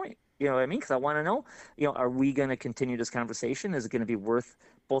right to the point. You know what I mean? Because I want to know, are we going to continue this conversation? Is it going to be worth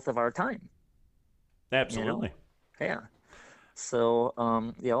both of our time? Absolutely. Yeah. So,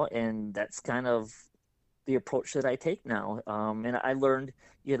 and that's kind of the approach that I take now. And I learned,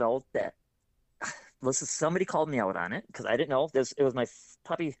 that listen, somebody called me out on it because I didn't know this. It was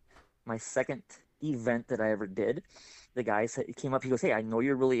probably my second event that I ever did. The guy he came up, he goes, hey, I know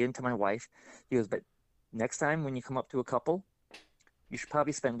you're really into my wife. He goes, but next time when you come up to a couple, you should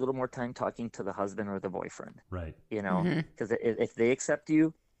probably spend a little more time talking to the husband or the boyfriend. Right. Because if they accept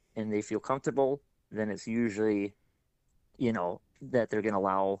you and they feel comfortable, then it's usually, that they're going to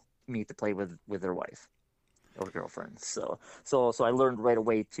allow me to play with their wife or girlfriend. So I learned right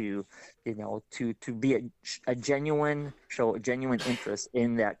away to be show a genuine interest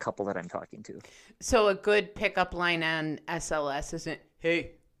in that couple that I'm talking to. So a good pickup line on SLS isn't,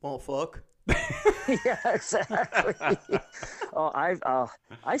 hey, won't fuck? Yeah, exactly.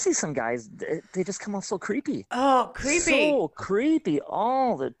 I see some guys, they just come off so creepy. Oh, creepy. So creepy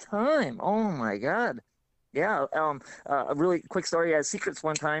all the time. Oh my God. Yeah. A really quick story. At Secrets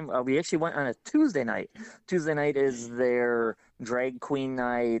one time, we actually went on a Tuesday night. Tuesday night is their drag queen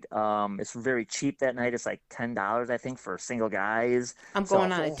night. It's very cheap that night. It's like $10, I think, for single guys. I'm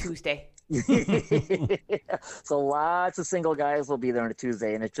going on a Tuesday. So lots of single guys will be there on a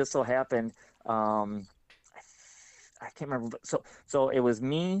Tuesday, and it just so happened, I can't remember. So it was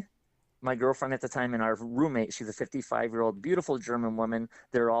me, my girlfriend at the time, and our roommate. She's a 55-year-old, beautiful German woman.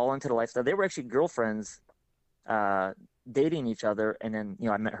 They're all into the lifestyle. They were actually girlfriends, dating each other, and then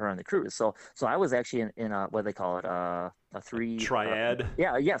I met her on the cruise. So I was actually in a, what do they call it, a three triad.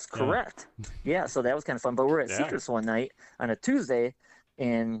 Yes, correct. Yeah, so that was kind of fun. But we're at Secrets one night on a Tuesday,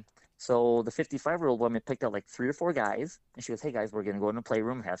 and so the 55-year-old woman picked out like 3 or 4 guys, and she goes, hey guys, we're gonna go in the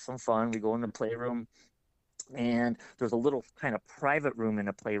playroom, have some fun. We go in the playroom, and there's a little kind of private room in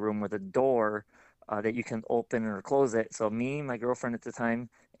the playroom with a door that you can open or close it. So me, my girlfriend at the time,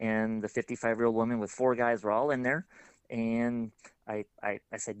 and the 55-year-old woman with 4 guys were all in there. And I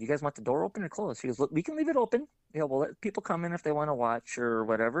said, you guys want the door open or closed? She goes, look, we can leave it open. We'll let people come in if they want to watch or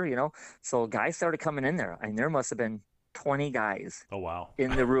whatever, So guys started coming in there, and there must have been 20 guys. Oh, wow.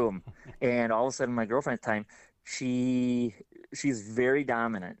 In the room. And all of a sudden, my girlfriend at the time, she's very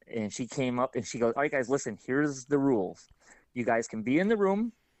dominant. And she came up and she goes, all right, guys, listen, here's the rules. You guys can be in the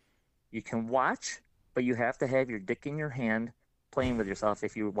room. You can watch, but you have to have your dick in your hand playing with yourself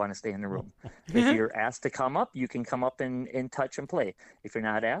if you want to stay in the room. If you're asked to come up, you can come up and touch and play. If you're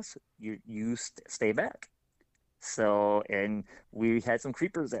not asked, you stay back. So, and we had some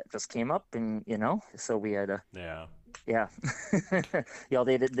creepers that just came up, and so we had to. Yeah.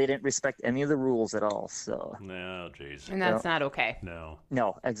 They didn't respect any of the rules at all. So. No, jeez. And that's not okay.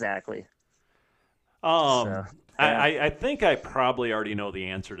 No, exactly. I think I probably already know the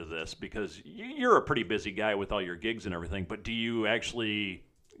answer to this, because you're a pretty busy guy with all your gigs and everything, but do you actually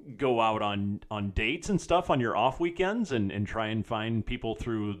go out on dates and stuff on your off weekends and try and find people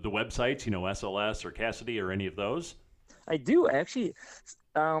through the websites, SLS or Cassidy or any of those? I do, actually.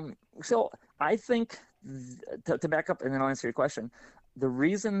 So I think, to back up and then I'll answer your question, the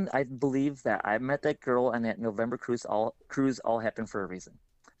reason I believe that I met that girl on that November cruise all happened for a reason.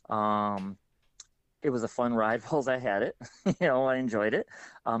 It was a fun ride while I had it. I enjoyed it.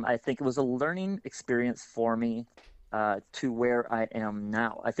 I think it was a learning experience for me to where I am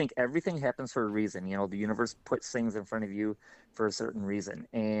now. I think everything happens for a reason. The universe puts things in front of you for a certain reason.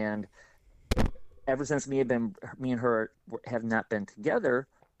 And ever since me and her have not been together,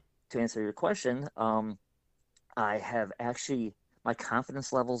 to answer your question, I have actually, my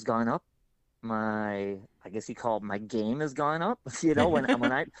confidence level's gone up. I guess you call it, my game has gone up.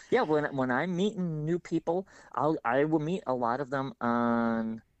 When I'm meeting new people, I will meet a lot of them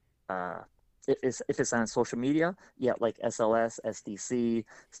on if it's on social media, like SLS, SDC,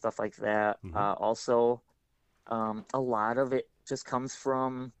 stuff like that. Mm-hmm. Also, a lot of it just comes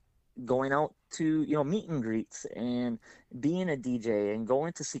from going out to meet and greets and being a DJ and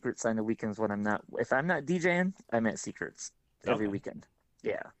going to Secrets on the weekends if I'm not DJing, I'm at Secrets every weekend.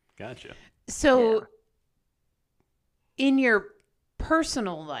 Yeah. Gotcha. So, in your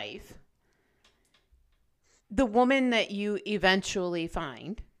personal life, the woman that you eventually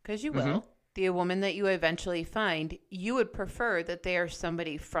find, because you will, the woman that you eventually find, you would prefer that they are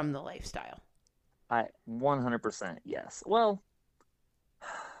somebody from the lifestyle. 100%, yes. Well,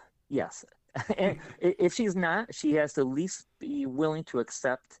 yes. And if she's not, she has to at least be willing to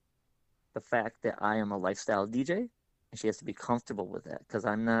accept the fact that I am a lifestyle DJ. And she has to be comfortable with that, because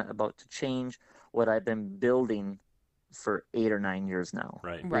I'm not about to change what I've been building for 8 or 9 years now.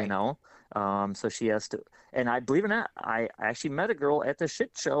 Right. So she has to, and I believe it or not, I actually met a girl at the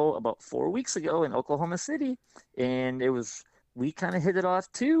shit show about 4 weeks ago in Oklahoma City, and we kind of hit it off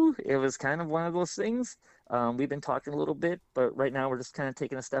too. It was kind of one of those things. We've been talking a little bit, but right now we're just kind of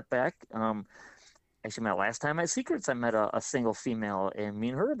taking a step back. Actually, my last time at Secrets, I met a single female, and me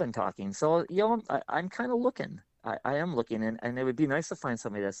and her have been talking. So, I'm kind of looking. I am looking, and it would be nice to find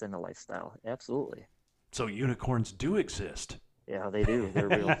somebody that's in the lifestyle. Absolutely. So unicorns do exist. Yeah, they do. They're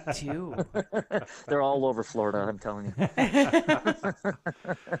real. Too. They're all over Florida, I'm telling you.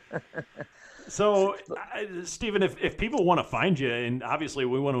 So, Stephen, if people want to find you, and obviously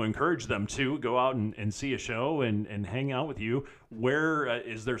we want to encourage them to go out and see a show and hang out with you, where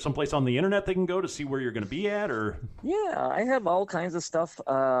is there someplace on the internet they can go to see where you're going to be at? Or Yeah, I have all kinds of stuff.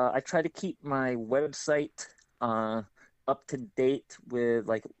 I try to keep my website up to date with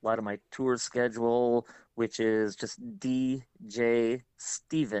like a lot of my tour schedule, which is just DJ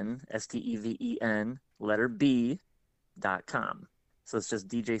Steven, STEVEN, letter B.com. So it's just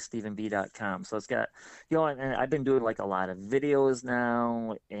djstevenb.com. So it's got, and I've been doing like a lot of videos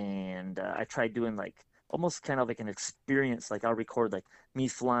now, and I tried doing like almost kind of like an experience. Like I'll record like me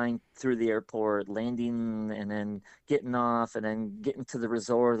flying through the airport, landing, and then getting off, and then getting to the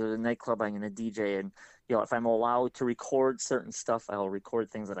resort or the nightclub I'm going to DJ. And, if I'm allowed to record certain stuff, I'll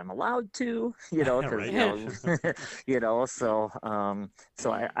record things that I'm allowed to, because, Right. so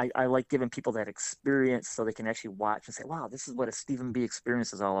I like giving people that experience so they can actually watch and say, wow, this is what a Stephen B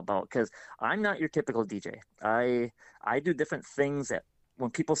experience is all about. Because I'm not your typical DJ. I do different things that when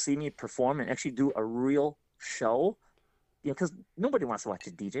people see me perform and actually do a real show, because nobody wants to watch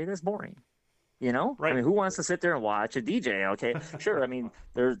a DJ. That's boring. Right. I mean, who wants to sit there and watch a DJ? Okay, sure. I mean,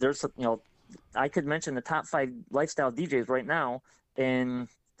 there's I could mention the top 5 lifestyle DJs right now, and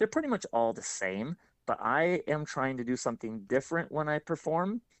they're pretty much all the same. But I am trying to do something different when I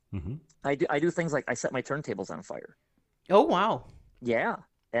perform. Mm-hmm. I do things like I set my turntables on fire. Oh, wow. Yeah,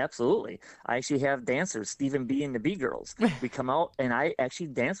 absolutely. I actually have dancers, Stephen B and the B Girls. We come out and I actually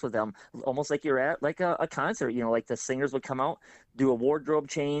dance with them, almost like you're at like a concert. Like the singers would come out, do a wardrobe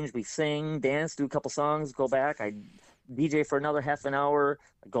change, we sing, dance, do a couple songs, go back. I DJ for another half an hour,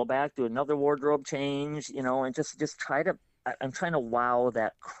 go back, do another wardrobe change, and just try to. I'm trying to wow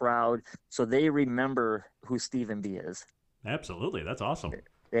that crowd so they remember who Stephen B is. Absolutely, that's awesome.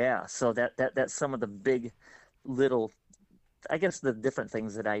 Yeah, so that's some of the big little I guess the different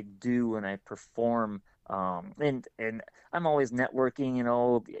things that I do when I perform. And I'm always networking. You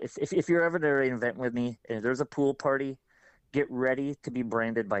know, if you're ever at an event with me and there's a pool party, get ready to be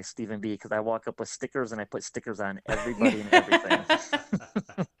branded by Stephen B, because I walk up with stickers and I put stickers on everybody and everything.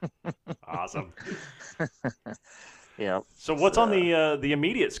 Awesome. Yeah. So what's on the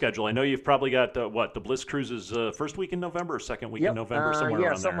immediate schedule? I know you've probably got the Bliss Cruises first week in November or second week in November, somewhere yeah,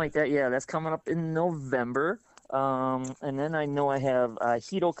 around something there. like that. Yeah, that's coming up in November. And then I know I have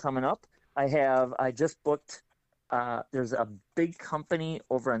Hito coming up. I just booked. There's a big company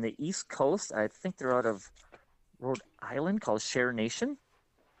over on the East Coast. I think they're out of Rhode Island, called Share Nation.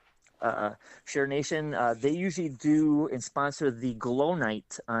 Share Nation, they usually do and sponsor the Glow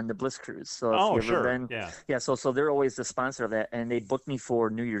Night on the Bliss Cruise. So if you've ever been, yeah. So they're always the sponsor of that, and they booked me for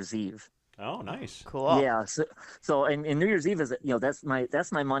New Year's Eve. Oh, nice, cool. Yeah. So and New Year's Eve is, you know, that's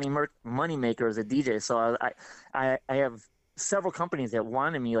my money maker as a DJ. So I have several companies that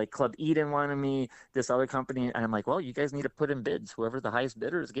wanted me, like Club Eden wanted me, this other company, and I'm like, well, you guys need to put in bids. Whoever the highest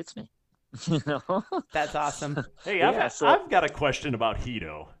bidder is gets me. You know. That's awesome. Hey, I've got a question about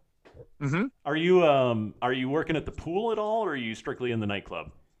Hito. Mm-hmm. Are you working at the pool at all, or are you strictly in the nightclub?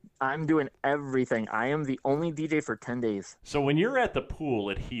 I'm doing everything. I am the only DJ for 10 days. So when you're at the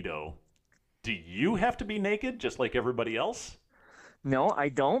pool at Hito, do you have to be naked just like everybody else? No, I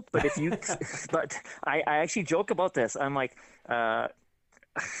don't. But if you, but I actually joke about this. I'm like, I'm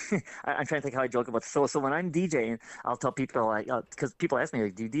trying to think how I joke about this. So when I'm DJing, I'll tell people, like, because people ask me,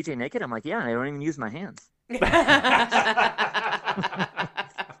 like, do you DJ naked? I'm like, yeah, and I don't even use my hands.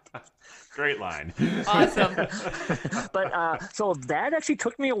 Great line. Awesome. But so that actually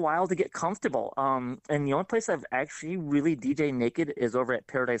took me a while to get comfortable. And the only place I've actually really DJ naked is over at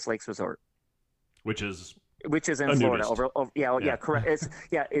Paradise Lakes Resort, which is in Florida. Yeah, correct. It's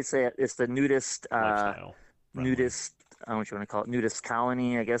the nudist lifestyle. Nudist. I don't know what you want to call it, nudist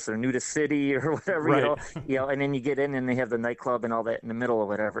colony, I guess, or nudist city or whatever, right. And then you get in and they have the nightclub and all that in the middle or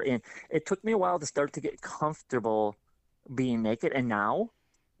whatever. And it took me a while to start to get comfortable being naked. And now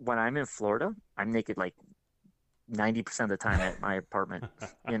when I'm in Florida, I'm naked like 90% of the time at my apartment,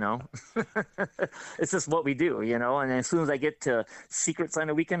 you know. It's just what we do, you know. And as soon as I get to Secrets on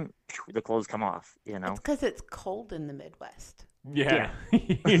the weekend, the clothes come off, you know. It's because it's cold in the Midwest. Yeah.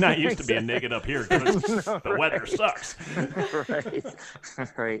 You're not used to being naked up here because the weather sucks.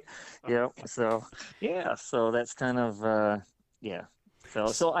 Right. Yeah. So, yeah. So that's kind of, yeah.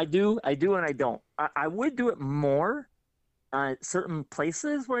 So I do and I don't. I would do it more at certain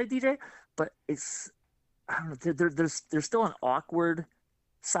places where I DJ, but it's, I don't know, there's still an awkward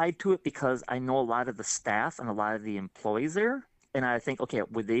side to it because I know a lot of the staff and a lot of the employees there, and I think, okay,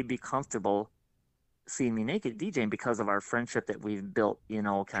 would they be comfortable seeing me naked DJing because of our friendship that we've built, you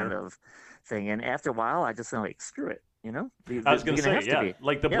know, kind of thing. And after a while, I just like, screw it, you know. I was going to say, yeah,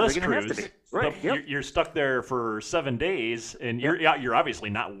 like the Bliss Cruise, right? You're stuck there for 7 days, and you're obviously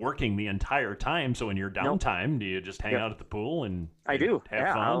not working the entire time. So in your downtime, do you just hang out at the pool and I do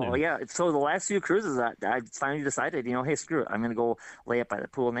have fun? Oh, yeah. So the last few cruises, I finally decided, you know, hey, screw it, I'm going to go lay up by the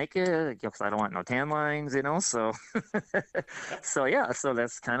pool naked because I don't want no tan lines, you know. So, so yeah, so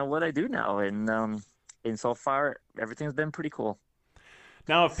that's kind of what I do now, and so far everything's been pretty cool.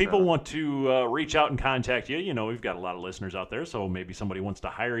 Now, if people want to reach out and contact you, you know, we've got a lot of listeners out there, so maybe somebody wants to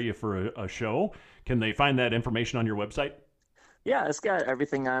hire you for a show. Can they find that information on your website? Yeah, it's got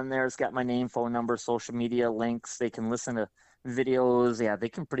everything on there. It's got my name, phone number, social media links. They can listen to videos. Yeah, they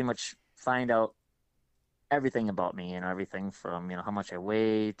can pretty much find out everything about me, and everything from, you know, how much I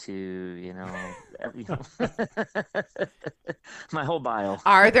weigh to, you know, my whole bio.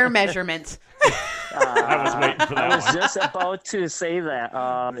 Are there measurements? I was waiting for that. I was just about to say that.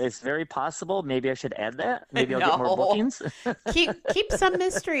 It's very possible. Maybe I should add that. Maybe I'll get more bookings. keep some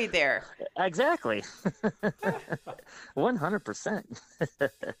mystery there. Exactly. 100%.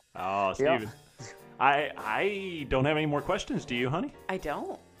 Oh, Steven. Yep. I don't have any more questions. Do you, honey? I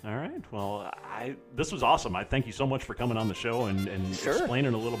don't. All right. Well, this was awesome. I thank you so much for coming on the show and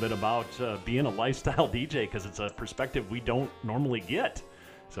explaining a little bit about being a lifestyle DJ, because it's a perspective we don't normally get.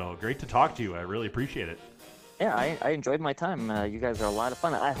 So great to talk to you. I really appreciate it. Yeah, I enjoyed my time. You guys are a lot of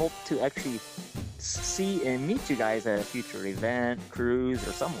fun. I hope to actually see and meet you guys at a future event, cruise,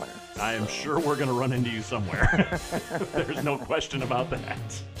 or somewhere. I am sure we're going to run into you somewhere. There's no question about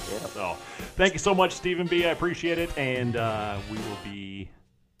that. Yeah. So thank you so much, Stephen B. I appreciate it. And we will be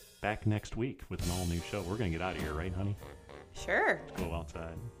back next week with an all-new show. We're going to get out of here, right, honey? Sure. Go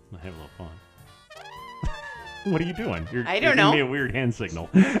outside and have a little fun. What are you doing? You're giving me a weird hand signal.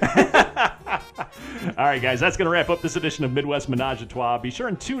 All right, guys, that's going to wrap up this edition of Midwest Menage a Trois. Be sure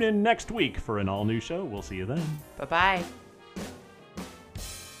and tune in next week for an all-new show. We'll see you then. Bye-bye.